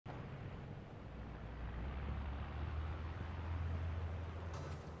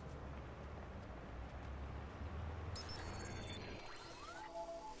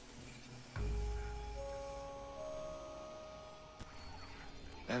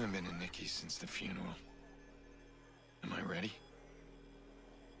I haven't been to Nikki's since the funeral. Am I ready?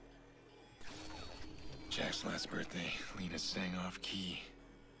 Jack's last birthday, Lena sang off key.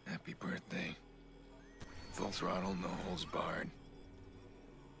 Happy birthday. Full throttle, no holds barred.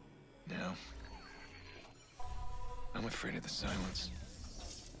 Now, I'm afraid of the silence.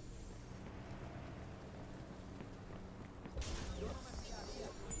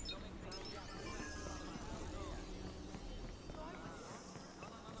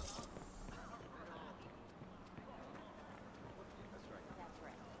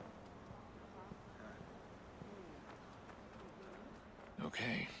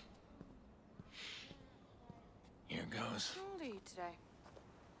 Okay. Here goes. How old are you today?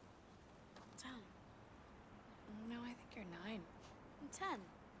 10. No, I think you're 9. 10.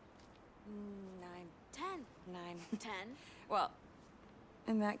 9. 10. 9. 10. Well,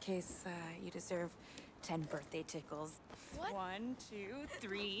 in that case, you deserve 10 birthday tickles. What? 1, 2,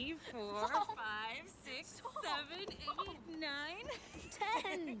 3, 4, 5, 6, Stop. 7, 8, 9.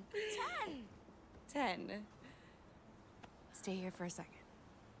 10. 10. 10. Stay here for a second.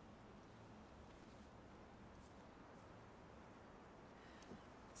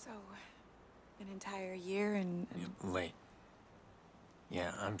 So, an entire year and... You're late.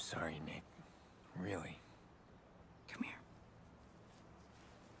 Yeah, I'm sorry, Nick. Really. Come here.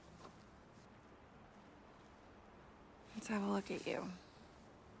 Let's have a look at you.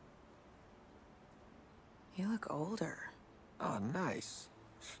 You look older. Oh, nice.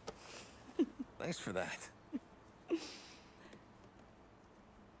 Thanks for that.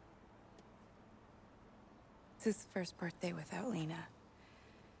 It's his first birthday without Lena.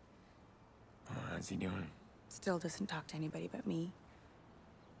 Oh, how's he doing? Still doesn't talk to anybody but me.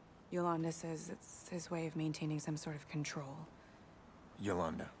 Yolanda says it's his way of maintaining some sort of control.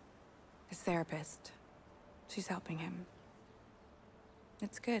 Yolanda. His therapist. She's helping him.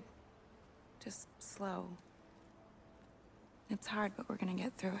 It's good. Just slow. It's hard, but we're gonna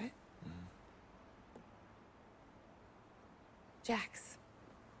get through it. Jax.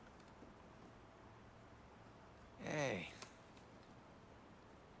 Hey.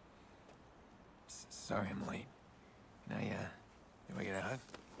 Sorry I'm late. Can I get a hug?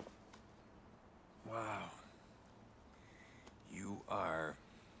 Wow. You are...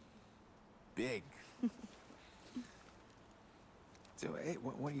 big. So, hey,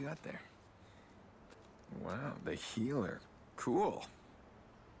 what do you got there? Wow, the healer. Cool.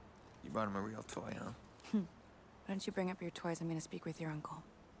 You brought him a real toy, huh? Why don't you bring up your toys? I'm gonna speak with your uncle.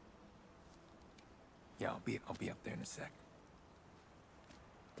 Yeah, I'll be up there in a sec.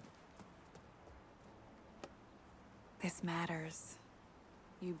 This matters.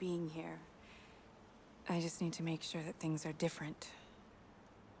 You being here. I just need to make sure that things are different.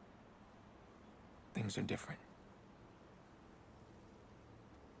 Things are different.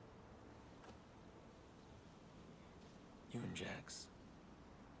 You and Jax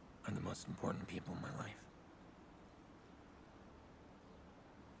are the most important people in my life.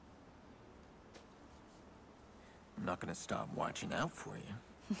 I'm not gonna stop watching out for you.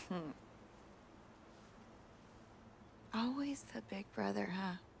 Always the big brother,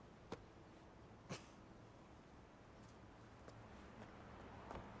 huh?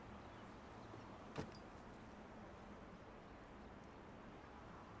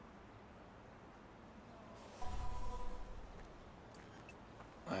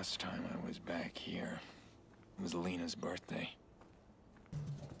 Last time I was back here, it was Lena's birthday.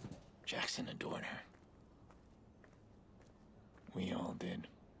 Jackson adored her. We all did.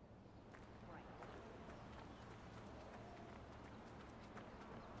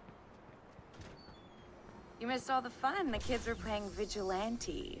 You missed all the fun. The kids were playing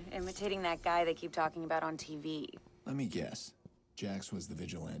vigilante, imitating that guy they keep talking about on TV. Let me guess. Jax was the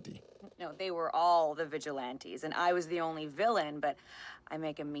vigilante. No, they were all the vigilantes, and I was the only villain, but I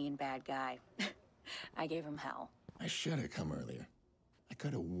make a mean bad guy. I gave him hell. I should have come earlier. I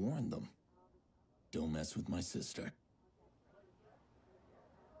could have warned them. Don't mess with my sister.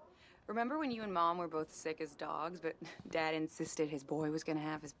 Remember when you and Mom were both sick as dogs, but Dad insisted his boy was gonna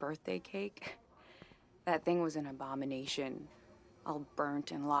have his birthday cake? That thing was an abomination. All burnt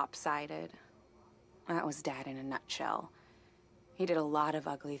and lopsided. That was Dad in a nutshell. He did a lot of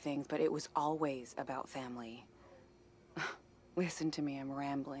ugly things, but it was always about family. Listen to me, I'm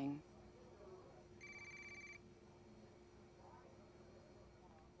rambling.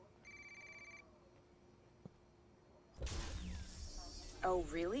 Oh,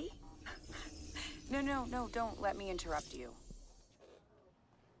 really? No, don't let me interrupt you.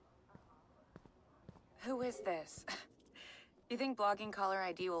 Who is this? You think blogging caller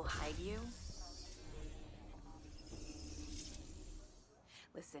ID will hide you?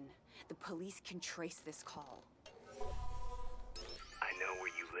 Listen, the police can trace this call. I know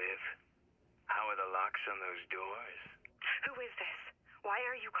where you live. How are the locks on those doors? Who is this? Why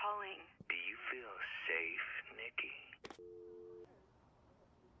are you calling? Do you feel safe, Nikki?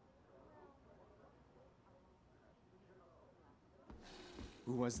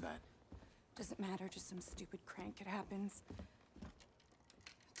 Who was that? Doesn't matter, just some stupid crank. It happens.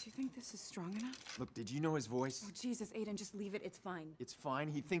 Do you think this is strong enough? Look, did you know his voice? Oh, Jesus, Aiden, just leave it. It's fine. It's fine.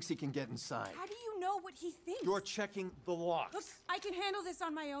 He thinks he can get inside. How do you know what he thinks? You're checking the locks. Look, I can handle this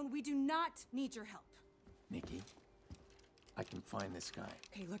on my own. We do not need your help. Nikki, I can find this guy.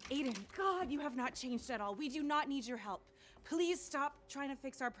 Okay, look, Aiden, God, you have not changed at all. We do not need your help. Please stop trying to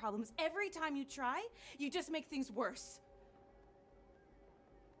fix our problems. Every time you try, you just make things worse.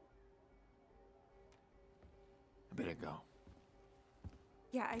 I better go.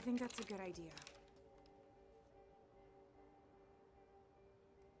 Yeah, I think that's a good idea.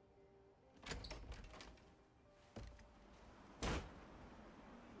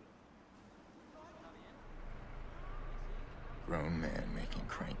 Grown man making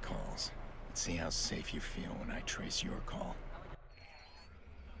crank calls. Let's see how safe you feel when I trace your call.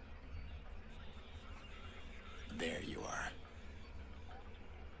 There you are.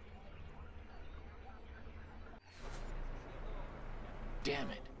 Damn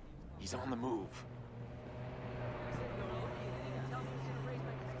it. He's on the move.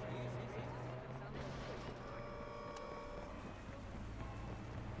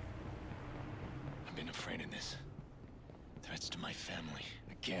 I've been afraid of this. Threats to my family.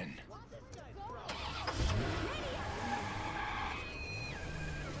 Again.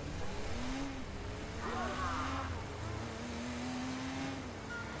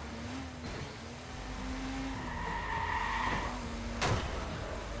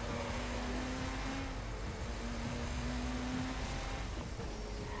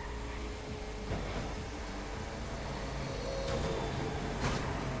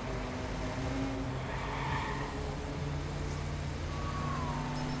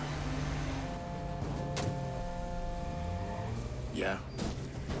 Yeah?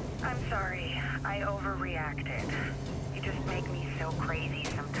 I'm sorry. I overreacted. You just make me so crazy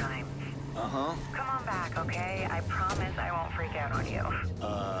sometimes. Uh-huh. Come on back, okay? I promise I won't freak out on you.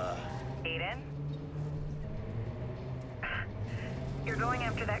 Aiden? You're going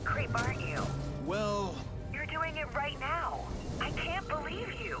after that creep, aren't you? Well, You're doing it right now. I can't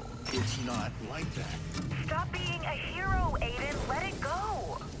believe you. it's not like that. Stop being a hero, Aiden. Let it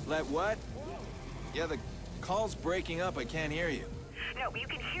go. Let what? Yeah, the call's breaking up. I can't hear you. No, you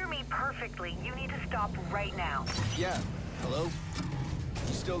can hear me perfectly. You need to stop right now. Yeah. Hello?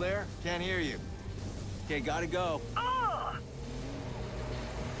 You still there? Can't hear you. Okay, gotta go. Ugh!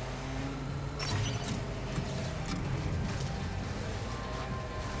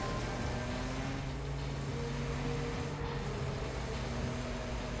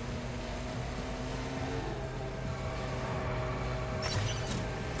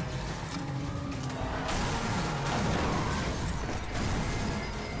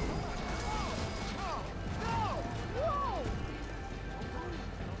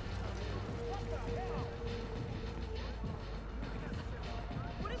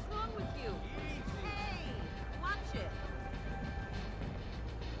 What is wrong with you? Hey, watch it.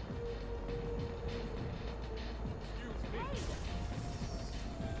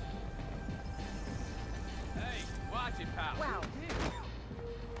 Hey, watch it, pal. Wow.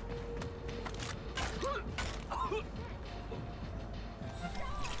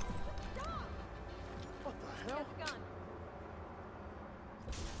 What the hell? Gun.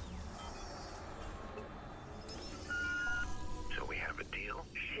 So we have a deal?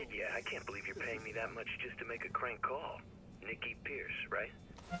 Shit, yeah. I can't believe you're paying me that much just to make a crank call. Nikki Pierce, right?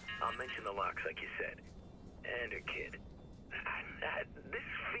 I'll mention the locks like you said. And her kid. This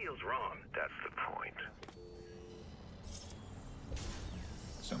feels wrong. That's the point.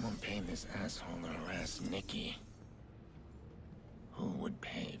 Someone paid this asshole to harass Nikki. Who would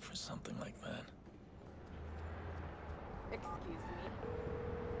pay for something like that? Excuse me.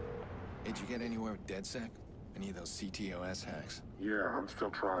 Did you get anywhere with DedSec? Any of those CTOS hacks? Yeah, I'm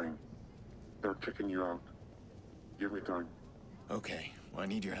still trying. They're kicking you out. Give me time. Okay, well, I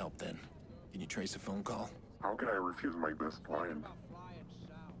need your help then. Can you trace a phone call? How can I refuse my best client?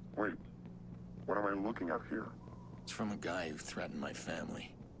 Wait, what am I looking at here? It's from a guy who threatened my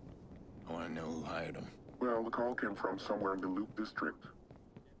family. I want to know who hired him. Well, the call came from somewhere in the Loop District.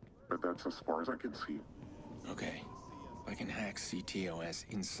 But that's as far as I can see. Okay, if I can hack CTOS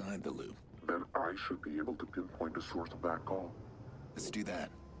inside the loop. Then I should be able to pinpoint the source of that call. Let's do that.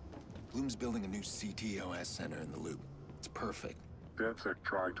 Bloom's building a new CTOS center in the loop. It's perfect. DedSec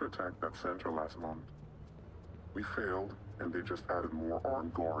tried to attack that center last month. We failed, and they just added more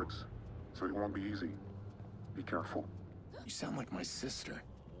armed guards. So it won't be easy. Be careful. You sound like my sister.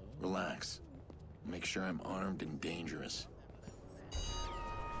 Relax. Make sure I'm armed and dangerous.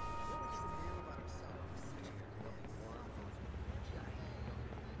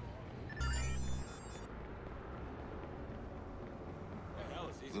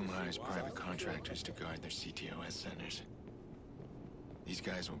 Bloom hires private contractors to guard their CTOS centers. These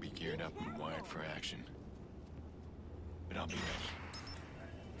guys will be geared up and wired for action. But I'll be ready.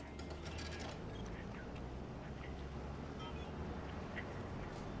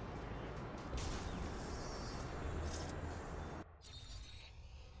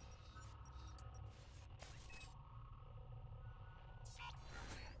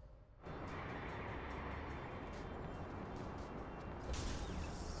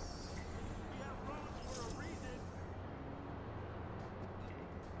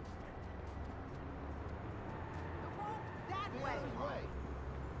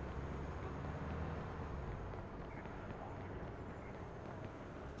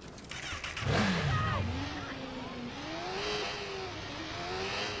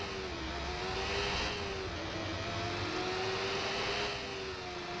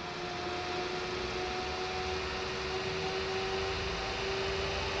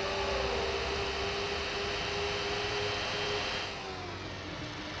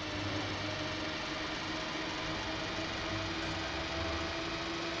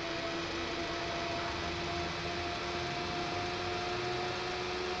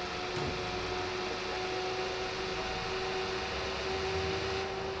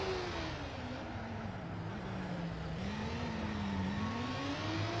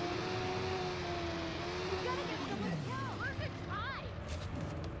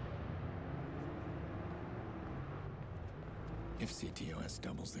 If CTOS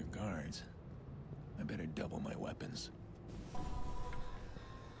doubles their guards, I better double my weapons.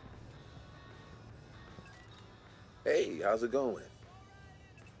 Hey, how's it going?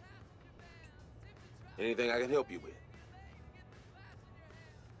 Anything I can help you with?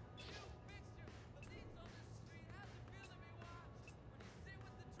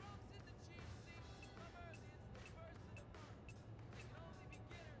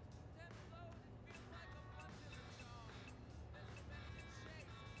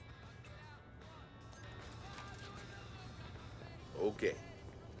 Okay.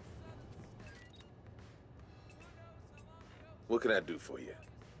 What can I do for you?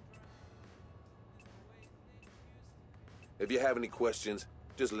 If you have any questions,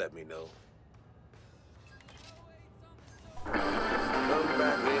 just let me know. Come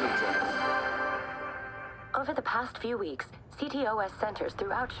back anytime. Over the past few weeks, CTOS centers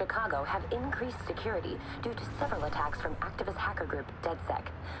throughout Chicago have increased security due to several attacks from activist hacker group DedSec.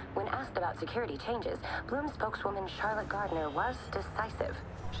 When asked about security changes, Bloom spokeswoman Charlotte Gardner was decisive.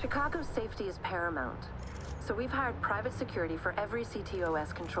 Chicago's safety is paramount, so we've hired private security for every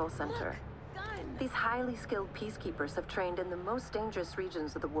CTOS control center. These highly skilled peacekeepers have trained in the most dangerous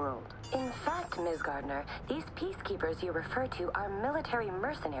regions of the world. In fact, Ms. Gardner, these peacekeepers you refer to are military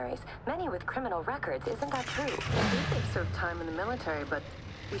mercenaries, many with criminal records. Isn't that true? Indeed, they've served time in the military, but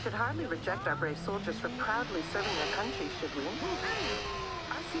we should hardly reject our brave soldiers for proudly serving their country, should we?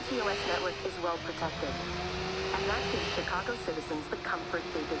 Our CTOS network is well protected, and that gives Chicago citizens the comfort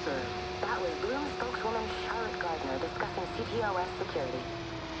they deserve. That was Bloom spokeswoman Charlotte Gardner discussing CTOS security.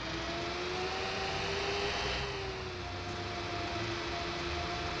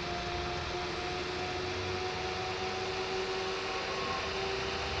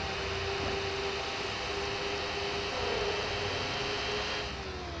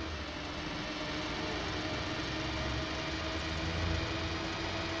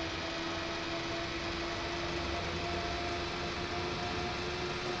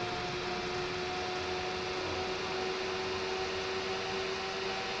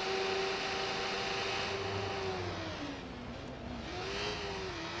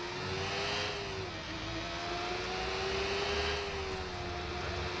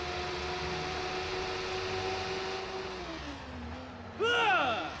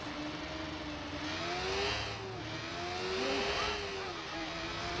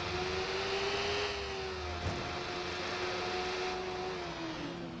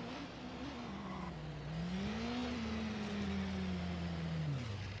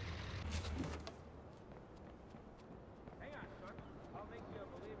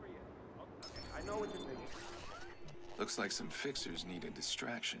 Looks like some fixers need a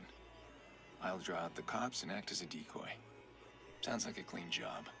distraction. I'll draw out the cops and act as a decoy. Sounds like a clean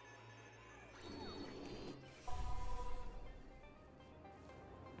job.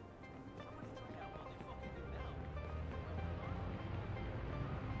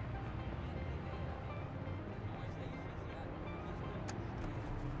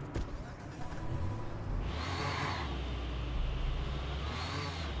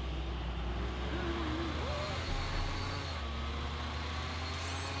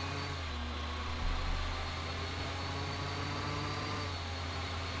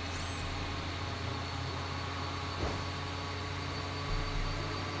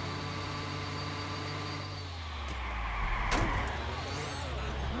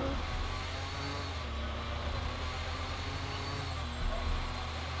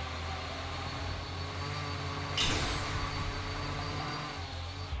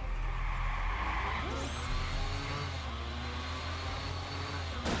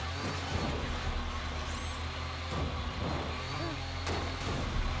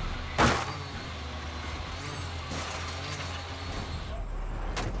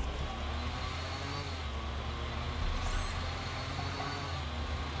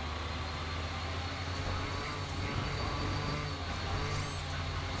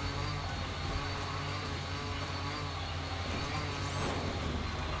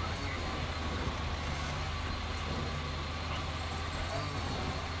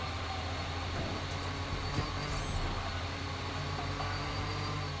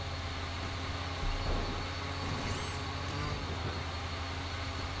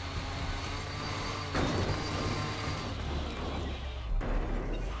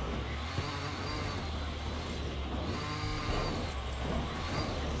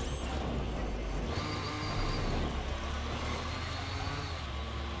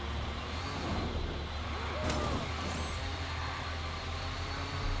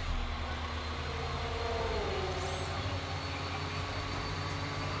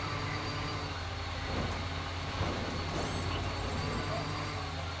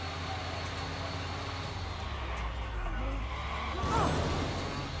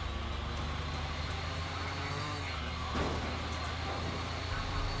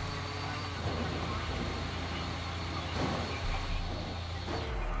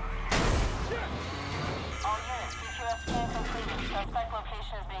 Suspect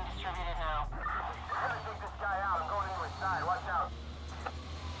location is being distributed now. I'm gonna take this guy out. I'm going into his side. Watch out.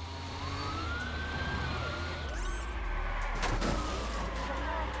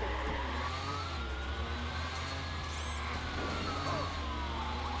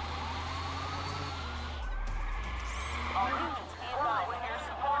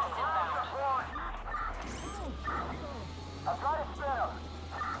 I've got his spell.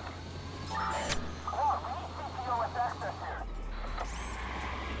 Come on, we need CTOS access here.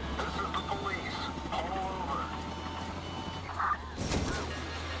 This is the police. Pull over.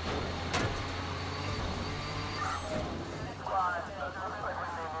 Come on, looks like we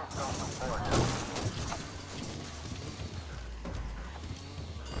may need some support.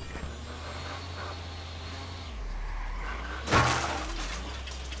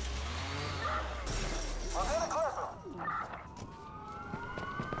 We're gonna clip him.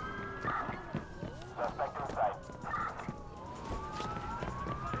 Suspect in sight.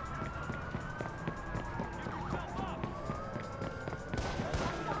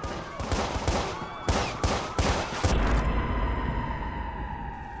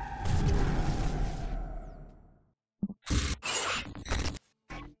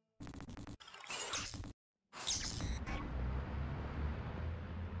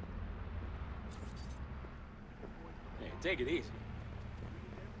 Hey, take it easy.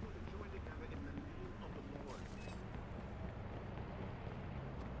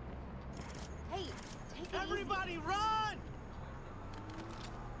 Hey, take it Everybody run!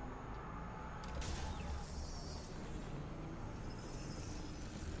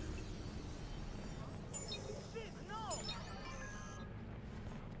 Shit, no!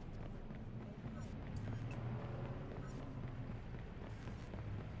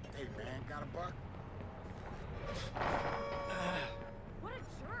 Hey man, got a buck? What a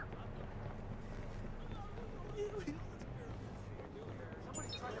jerk! Somebody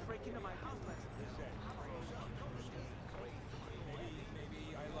tried to break into my house last night.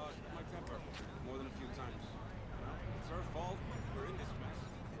 Maybe I lost my temper more than a few times. It's her fault. We're in this mess.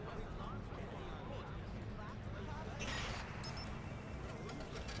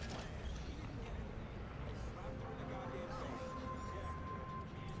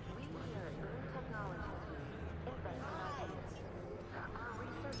 We share new technologies with you, invest in ideas. Our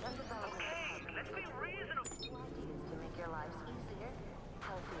research and development department let's be reasonable. ideas to make your lives easier,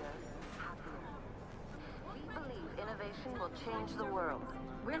 healthier, happier. We believe innovation will change the world.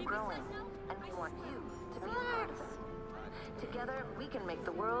 We're growing, and we want you to be a part of it. Together, we can make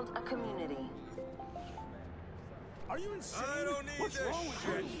the world a community. Are you insane? I don't need What's this wrong with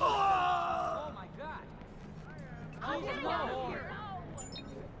shit. you? Oh my god! Oh, Get no. out of here!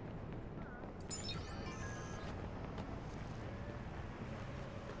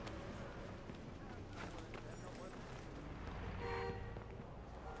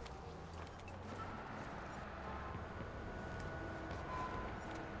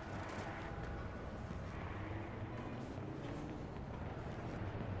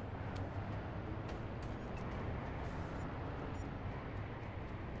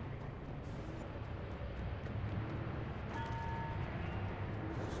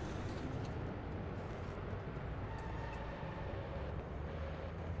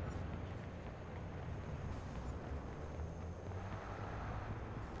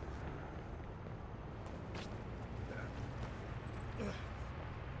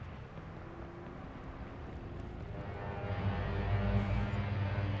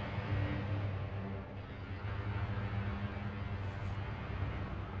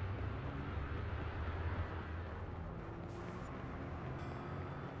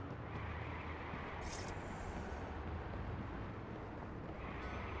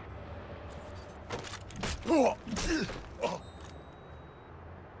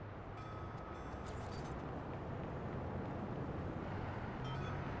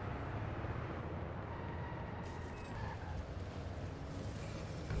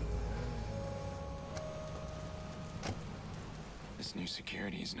 This new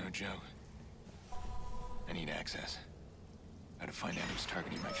security is no joke. I need access. Gotta find out who's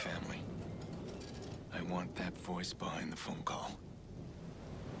targeting my family. I want that voice behind the phone call.